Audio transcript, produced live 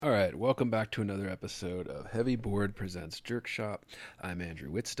welcome back to another episode of Heavy Board Presents JerkShop. I'm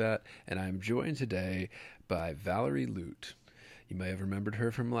Andrew Wittstadt, and I'm joined today by Valerie Lute. You may have remembered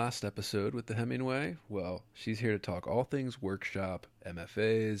her from last episode with the Hemingway. Well, she's here to talk all things workshop,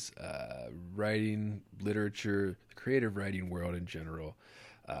 MFAs, writing, literature, the creative writing world in general.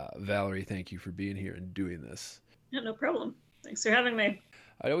 Valerie, thank you for being here and doing this. Yeah, no problem. Thanks for having me.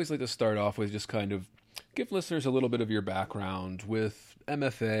 I'd always like to start off with just kind of give listeners a little bit of your background with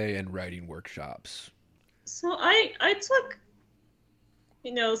MFA and writing workshops. So I took,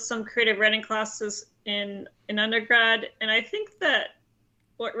 some creative writing classes in undergrad, and I think that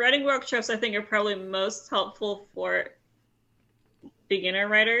what writing workshops I think are probably most helpful for beginner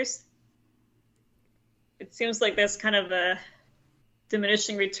writers. It seems like there's kind of a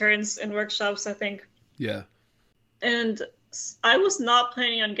diminishing returns in workshops, I think. Yeah. And I was not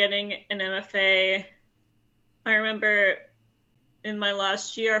planning on getting an MFA. I remember in my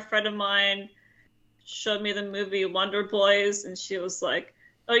last year, a friend of mine showed me the movie Wonder Boys, and she was like,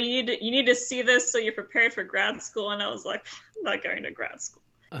 "Oh, you need to see this so you're prepared for grad school." And I was like, "I'm not going to grad school."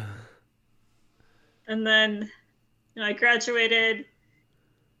 And then, I graduated,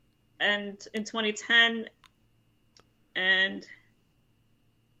 and in 2010, and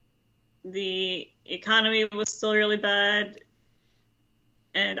the economy was still really bad,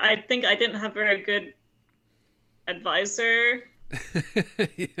 and I think I didn't have very good advisor.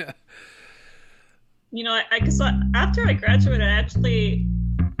 Yeah. Because after I graduated, I actually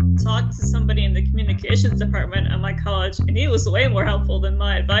talked to somebody in the communications department at my college, and he was way more helpful than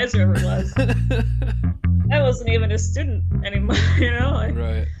my advisor ever was. I wasn't even a student anymore,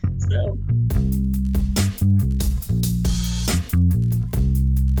 Right. So.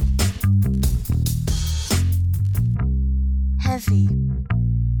 Heavy.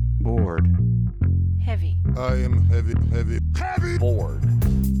 Bored. Heavy. I am heavy. Bored.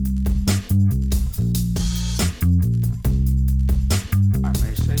 I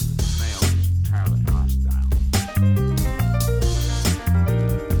may say that the male is entirely hostile.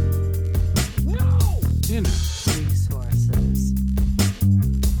 No! Inner Resources.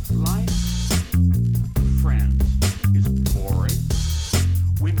 life, friends, is boring.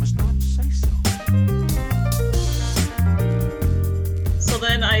 We must not say so. So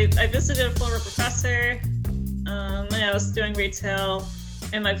then I visited a former professor, and I was doing retail,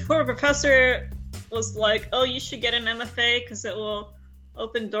 and my former professor was like, "Oh, you should get an MFA because it will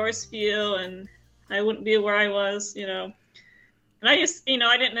open doors for you, and I wouldn't be where I was, And I just,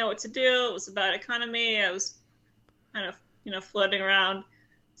 I didn't know what to do. It was about economy. I was kind of, floating around.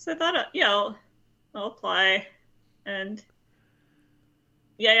 So I thought, I'll apply. And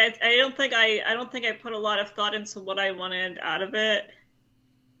yeah, I don't think I put a lot of thought into what I wanted out of it.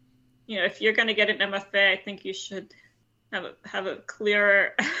 If you're going to get an MFA, I think you should have a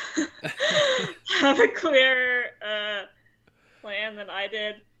clearer plan than I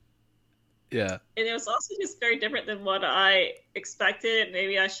did. Yeah. And it was also just very different than what I expected.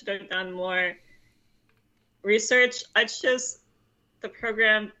 Maybe I should have done more research. I chose the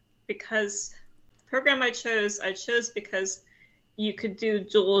program because I chose because you could do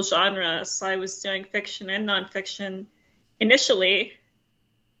dual genre. So I was doing fiction and nonfiction initially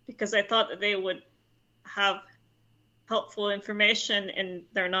because I thought that they would have helpful information in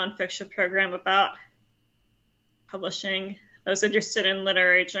their nonfiction program about publishing. I was interested in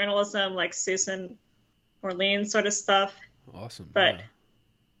literary journalism, like Susan Orlean sort of stuff. Awesome. But yeah.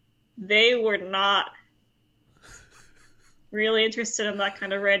 They were not really interested in that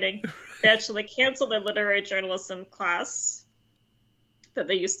kind of writing. They actually canceled their literary journalism class that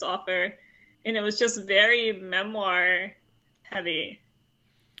they used to offer, and it was just very memoir heavy.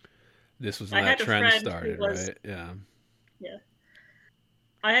 This was when that trend started, right? Yeah. Yeah.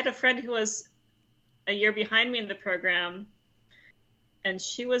 I had a friend who was a year behind me in the program, and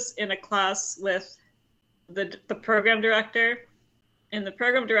she was in a class with the program director, and the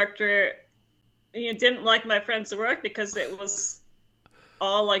program director didn't like my friend's work because it was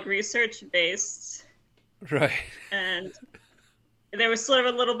all like research based. Right. And there was sort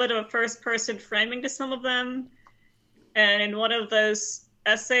of a little bit of a first person framing to some of them. And in one of those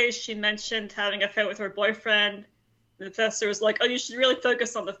essays, she mentioned having a fight with her boyfriend. The professor was like, "Oh, you should really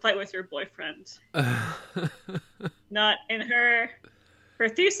focus on the fight with your boyfriend." Not in her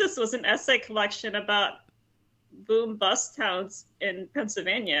thesis was an essay collection about boom bust towns in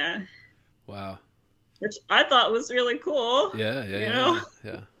Pennsylvania. Wow. Which I thought was really cool. Yeah.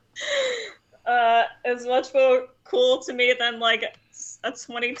 It's much more cool to me than like a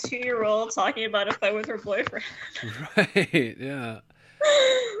 22-year-old talking about a fight with her boyfriend. Right. Yeah.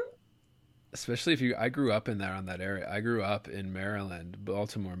 especially if I grew up in there on that area. I grew up in Maryland,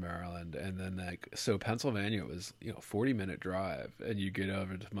 Baltimore, Maryland, and then so Pennsylvania was 40-minute drive, and you get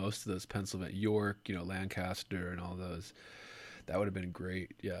over to most of those Pennsylvania, York, Lancaster, and all those. That would have been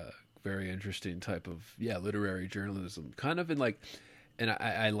great. Yeah, very interesting type of literary journalism, kind of in like. And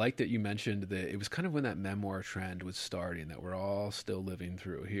I like that you mentioned that it was kind of when that memoir trend was starting that we're all still living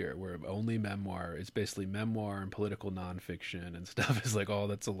through here, where only memoir, it's basically memoir and political nonfiction and stuff is like all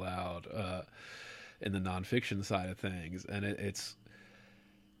that's allowed in the nonfiction side of things. And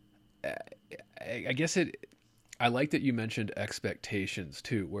I guess I like that you mentioned expectations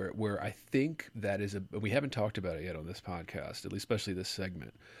too, where I think that is we haven't talked about it yet on this podcast, at least especially this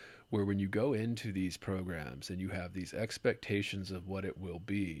segment, where when you go into these programs and you have these expectations of what it will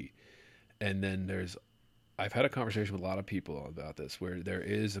be, and then I've had a conversation with a lot of people about this, where there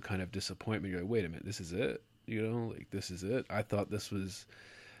is a kind of disappointment. You're like, wait a minute, this is it? Like, this is it? I thought this was,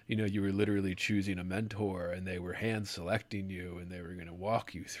 you were literally choosing a mentor and they were hand selecting you and they were going to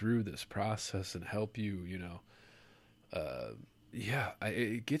walk you through this process and help you,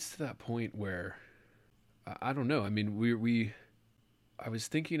 it gets to that point where, I don't know. I mean, I was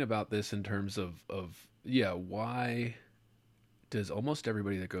thinking about this in terms of why does almost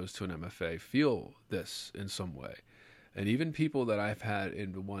everybody that goes to an MFA feel this in some way? And even people that I've had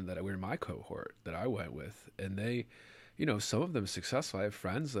in the one that were in my cohort that I went with, and they, some of them successful. I have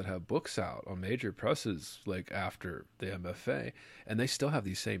friends that have books out on major presses like after the MFA, and they still have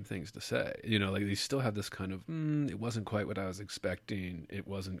these same things to say. Like they still have this kind of, it wasn't quite what I was expecting. It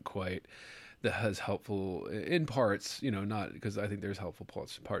wasn't quite that has helpful in parts, not because I think there's helpful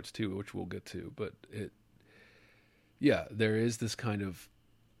parts too, which we'll get to, but there is this kind of,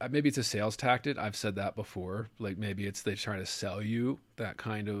 maybe it's a sales tactic. I've said that before. Like maybe they try to sell you that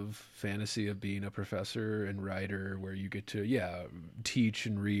kind of fantasy of being a professor and writer where you get to, teach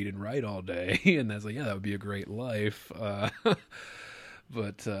and read and write all day. And that's like, that would be a great life.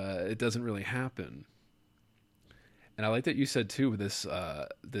 But it doesn't really happen. And I like that you said too, this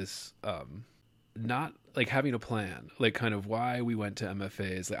not like having a plan, like kind of why we went to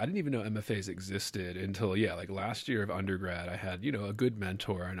MFAs. Like I didn't even know MFAs existed until like last year of undergrad. I had a good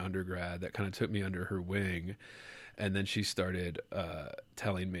mentor in undergrad that kind of took me under her wing, and then she started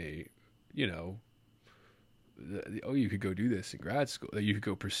telling me, you could go do this in grad school. You could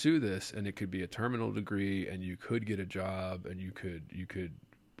go pursue this, and it could be a terminal degree, and you could get a job, and you could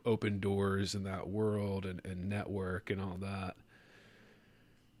open doors in that world and network and all that.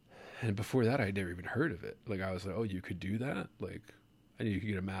 And before that, I'd never even heard of it. Like, I was like, oh, you could do that? Like, I knew you could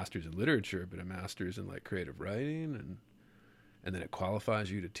get a master's in literature, but a master's in, like, creative writing, and then it qualifies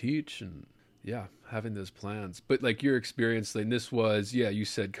you to teach, and, having those plans. But, like, your experience, like, this was, you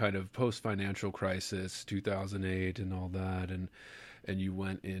said kind of post-financial crisis, 2008 and all that, and you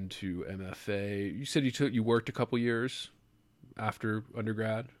went into MFA. You said you worked a couple years after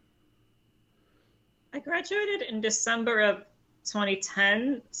undergrad? I graduated in December of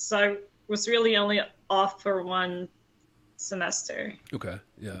 2010, so I was really only off for one semester. Okay,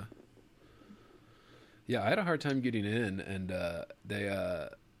 yeah, I had a hard time getting in, and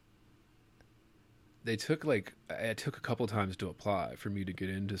they took it took a couple times to apply for me to get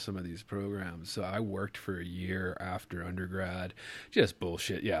into some of these programs. So I worked for a year after undergrad, just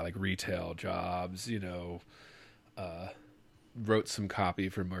bullshit, like retail jobs, wrote some copy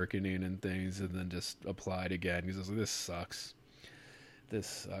for marketing and things, and then just applied again because I was like, this sucks.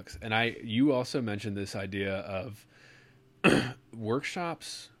 And you also mentioned this idea of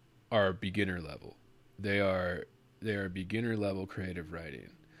workshops are beginner level. They are beginner level creative writing.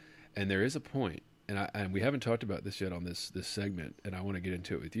 And there is a point, and we haven't talked about this yet on this segment, and I want to get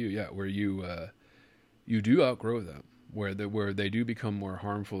into it with you. Where you do outgrow them, where they do become more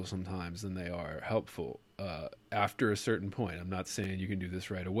harmful sometimes than they are helpful. After a certain point. I'm not saying you can do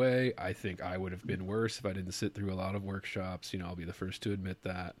this right away. I think I would have been worse if I didn't sit through a lot of workshops. I'll be the first to admit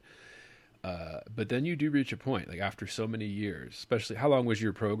that. But then you do reach a point, like after so many years, especially, how long was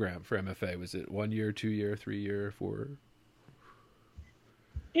your program for MFA? Was it 1 year, 2 year, 3 year, 4?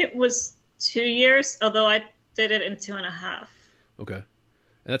 It was 2 years, although I did it in 2.5. Okay. And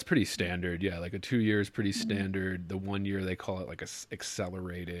that's pretty standard. Yeah. Like a 2 year is pretty standard. The 1 year, they call it like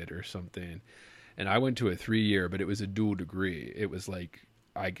accelerated or something. And I went to a 3 year, but it was a dual degree. It was like,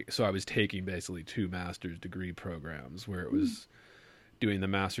 I was taking basically 2 master's degree programs where it was doing the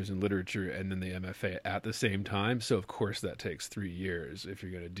master's in literature and then the MFA at the same time. So of course that takes 3 years if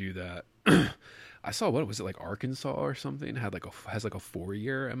you're going to do that. I saw, what was it, like Arkansas or something has like a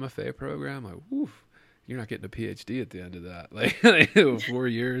 4-year MFA program. Like, woof, you're not getting a PhD at the end of that. Like 4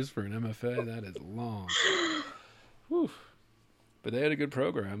 years for an MFA, that is long. Woof. But they had a good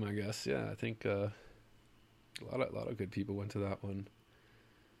program, I guess. Yeah, I think a lot of good people went to that one.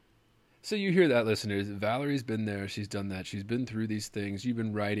 So you hear that, listeners. Valerie's been there. She's done that. She's been through these things. You've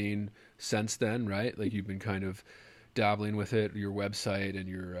been writing since then, right? Like you've been kind of dabbling with it, your website and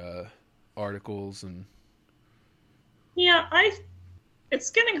your articles and... Yeah, it's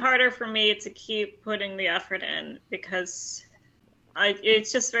getting harder for me to keep putting the effort in because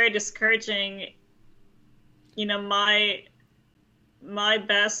it's just very discouraging. You know, my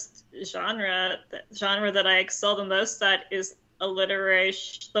best genre, the genre that I excel the most at is the literary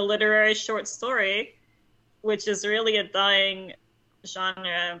short story, which is really a dying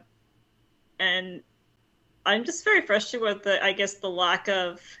genre. And I'm just very frustrated with the lack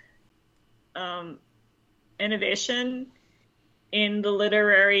of innovation in the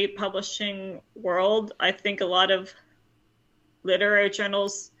literary publishing world. I think a lot of literary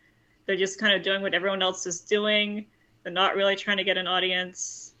journals, they're just kind of doing what everyone else is doing. They're not really trying to get an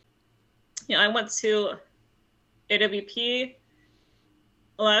audience. You know, I went to AWP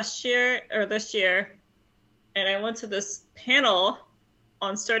this year, and I went to this panel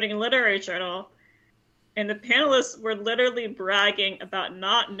on starting a literary journal, and the panelists were literally bragging about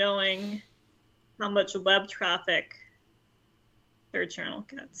not knowing how much web traffic their journal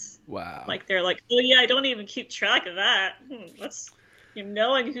gets. Wow. Like they're like, oh yeah, I don't even keep track of that. That's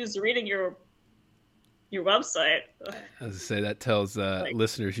knowing who's reading your website. As I say, that tells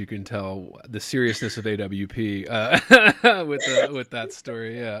listeners, you can tell the seriousness of AWP with that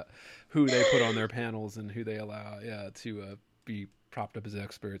story. Yeah, who they put on their panels and who they allow, to be propped up as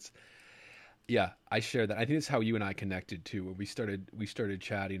experts. Yeah, I share that. I think it's how you and I connected too. When we started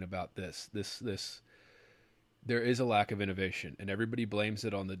chatting about this. There is a lack of innovation, and everybody blames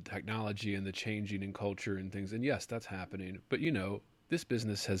it on the technology and the changing in culture and things. And yes, that's happening. But this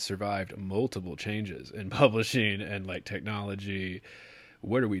business has survived multiple changes in publishing and like technology.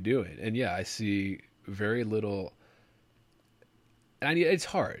 What are we doing? And yeah, I see very little. And it's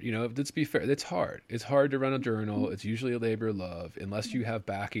hard, let's be fair. It's hard. It's hard to run a journal. It's usually a labor of love. Unless you have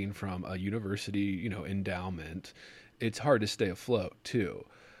backing from a university, endowment, it's hard to stay afloat too.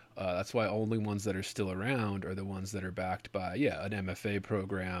 That's why only ones that are still around are the ones that are backed by, an MFA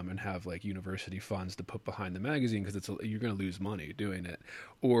program and have like university funds to put behind the magazine, because you're going to lose money doing it.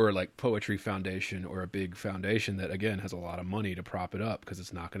 Or like Poetry Foundation, or a big foundation that, again, has a lot of money to prop it up because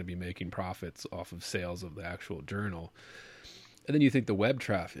it's not going to be making profits off of sales of the actual journal. And then you think the web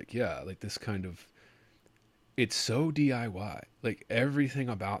traffic, like this kind of, it's so DIY. Like everything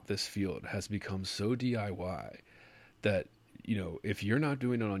about this field has become so DIY that, if you're not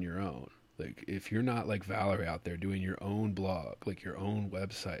doing it on your own, like if you're not like Valerie out there doing your own blog, like your own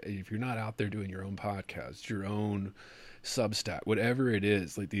website, if you're not out there doing your own podcast, your own Substack, whatever it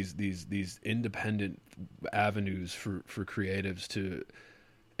is, like these independent avenues for creatives to,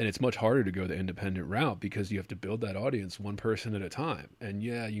 and it's much harder to go the independent route because you have to build that audience one person at a time.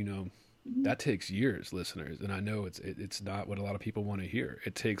 And that takes years, listeners. And I know it's not what a lot of people want to hear.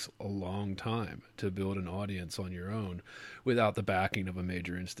 It takes a long time to build an audience on your own without the backing of a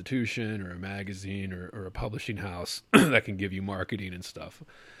major institution or a magazine or a publishing house that can give you marketing and stuff.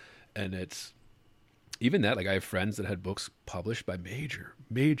 And it's even that, like I have friends that had books published by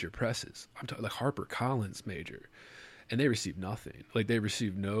major presses. I'm talking like HarperCollins major. And they received nothing. Like they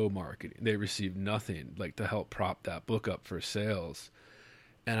received no marketing. They received nothing like to help prop that book up for sales.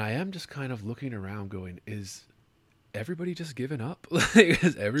 And I am just kind of looking around going, is everybody just giving up? Like,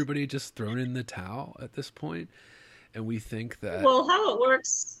 is everybody just thrown in the towel at this point? And we think that... Well, how it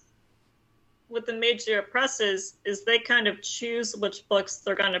works with the major presses is they kind of choose which books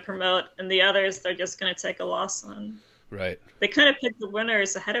they're going to promote, and the others they're just going to take a loss on. Right. They kind of pick the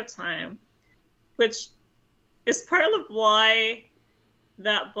winners ahead of time, which is part of why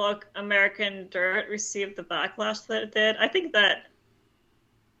that book, American Dirt, received the backlash that it did. I think that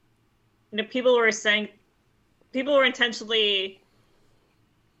people were intentionally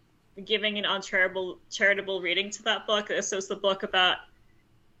giving an uncharitable reading to that book. This was the book about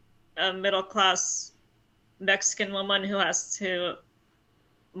a middle-class Mexican woman who has to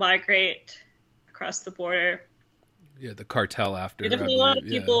migrate across the border. Yeah, the cartel after. A lot of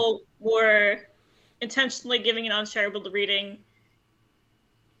people were intentionally giving an uncharitable reading.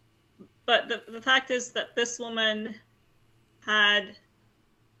 But the fact is that this woman had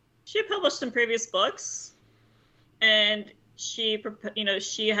published some previous books, and she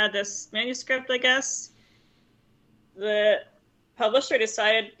had this manuscript, I guess. The publisher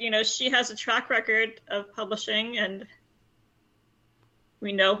decided, she has a track record of publishing, and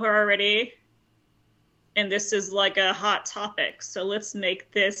we know her already, and this is like a hot topic, so let's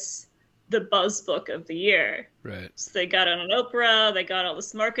make this the buzz book of the year. Right. So they got it on Oprah, they got all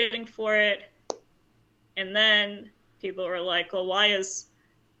this marketing for it. And then people were like, well, why is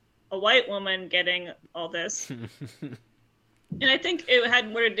a white woman getting all this? And I think it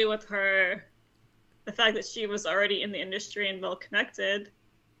had more to do with the fact that she was already in the industry and well connected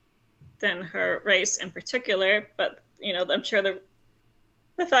than her race in particular. But, I'm sure the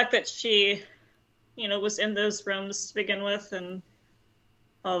fact that she, was in those rooms to begin with and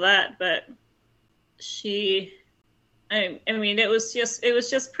all that, but it was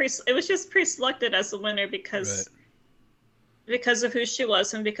just pre-selected as the winner because of who she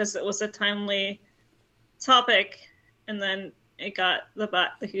was and because it was a timely topic, and then it got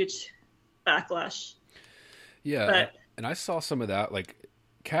the huge backlash. Yeah, and I saw some of that. Like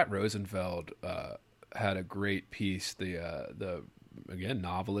Kat Rosenfeld had a great piece. The again,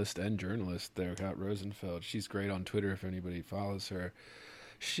 novelist and journalist there, Kat Rosenfeld. She's great on Twitter if anybody follows her.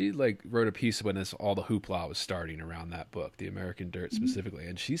 She wrote a piece when all the hoopla was starting around that book, The American Dirt specifically.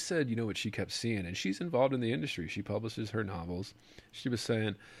 And she said, what she kept seeing, and she's involved in the industry. She publishes her novels. She was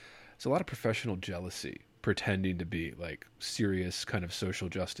saying there's a lot of professional jealousy pretending to be serious kind of social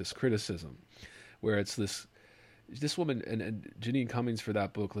justice criticism, where it's this woman, and Janine Cummings for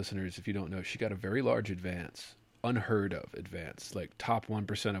that book, listeners, if you don't know, she got a very large advance. Unheard of advance, top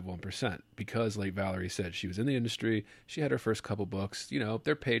 1% of 1%, because like Valerie said, she was in the industry. She had her first couple books,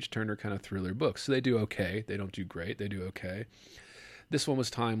 they're page turner kind of thriller books. So they do okay. They don't do great. They do okay. This one was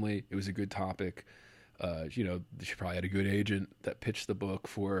timely. It was a good topic. She probably had a good agent that pitched the book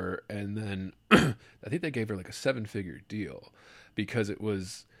for her. And then I think they gave her a 7-figure deal because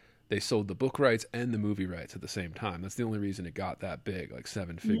they sold the book rights and the movie rights at the same time. That's the only reason it got that big,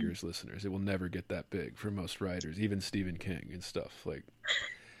 7 figures, listeners. It will never get that big for most writers, even Stephen King and stuff.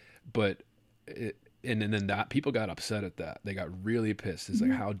 And then that people got upset at that. They got really pissed. It's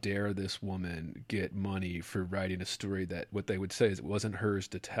how dare this woman get money for writing a story that what they would say is it wasn't hers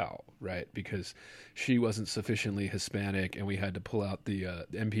to tell, right? Because she wasn't sufficiently Hispanic, and we had to pull out the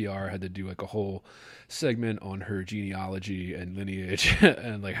NPR had to do a whole segment on her genealogy and lineage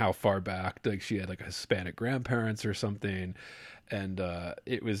and how far back she had Hispanic grandparents or something, and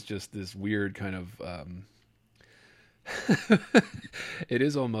it was just this weird kind of. It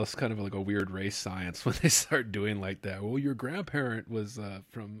is almost kind of a weird race science when they start doing that. Well, your grandparent was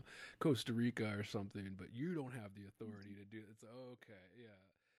from Costa Rica or something, but you don't have the authority to do it. It's okay, yeah.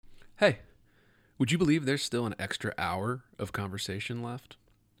 Hey, would you believe there's still an extra hour of conversation left?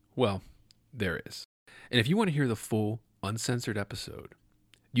 Well, there is. And if you want to hear the full, uncensored episode,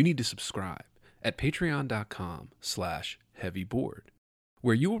 you need to subscribe at patreon.com/heavyboard,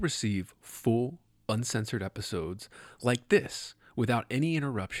 where you will receive full, uncensored episodes like this without any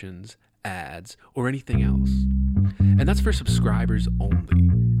interruptions, ads, or anything else. And that's for subscribers only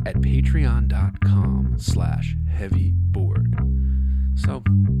at patreon.com/heavyboard. So,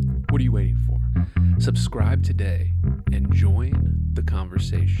 what are you waiting for? Subscribe today and join the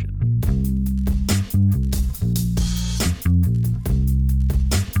conversation.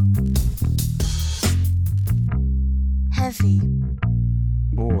 Heavy.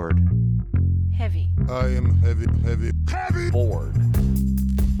 Bored. Heavy. I am heavy Bored.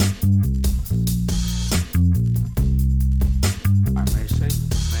 I may say that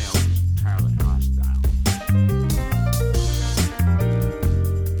the male is entirely hostile.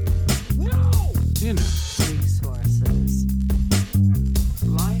 No! Resources.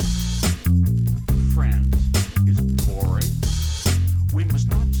 Life, friends, is boring. We must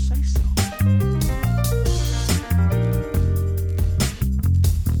not say so.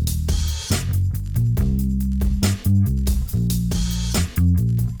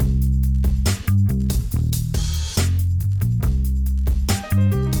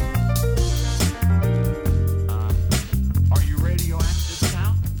 Are you radioactive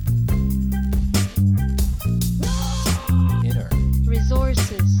now? Inner.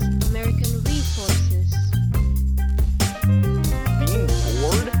 Resources, American resources. Being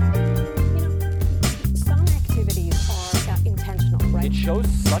bored? Some activities are intentional, right? It shows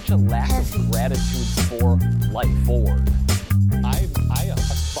such a lack Heavy. of gratitude for life. Bored. I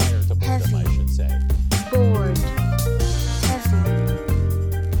aspire to boredom, Heavy. I should say. Bored. Heavy.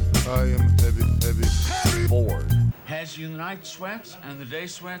 I am heavy Bored. Has you the night sweats and the day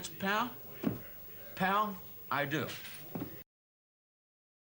sweats, pal? Pal, I do.